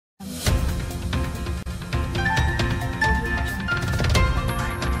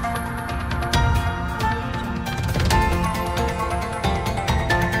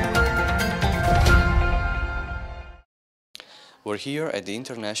We're here at the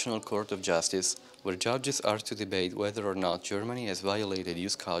International Court of Justice, where judges are to debate whether or not Germany has violated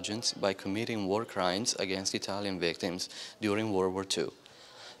jus cogens by committing war crimes against Italian victims during World War II.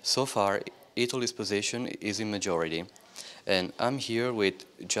 So far, Italy's position is in majority, and I'm here with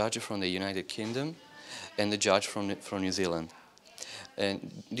a judge from the United Kingdom and a judge from New Zealand.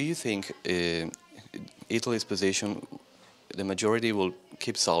 And do you think Italy's position, the majority, will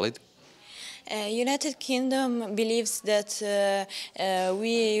keep solid? United Kingdom believes that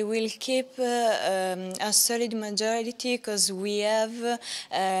we will keep a solid majority because we have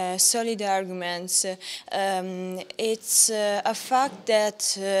solid arguments. It's a fact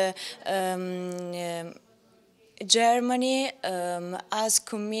that Germany has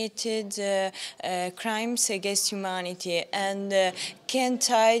committed crimes against humanity and can't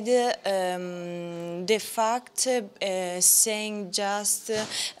hide the fact saying just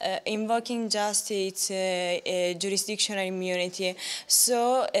invoking just its jurisdictional immunity.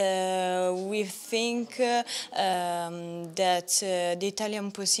 So we think that the Italian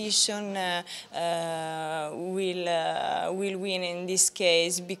position will win in this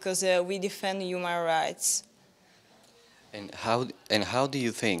case because we defend human rights. And how do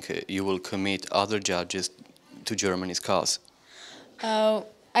you think you will commit other judges to Germany's cause?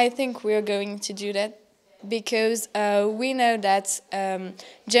 I think we're going to do that because we know that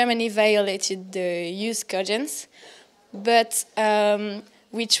Germany violated the jus cogens, but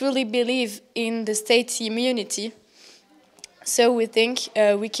we truly believe in the state's immunity. So we think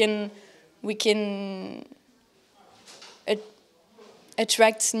we can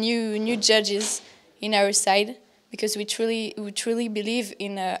attract new judges in our side, because we truly believe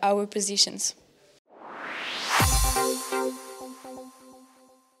in our positions.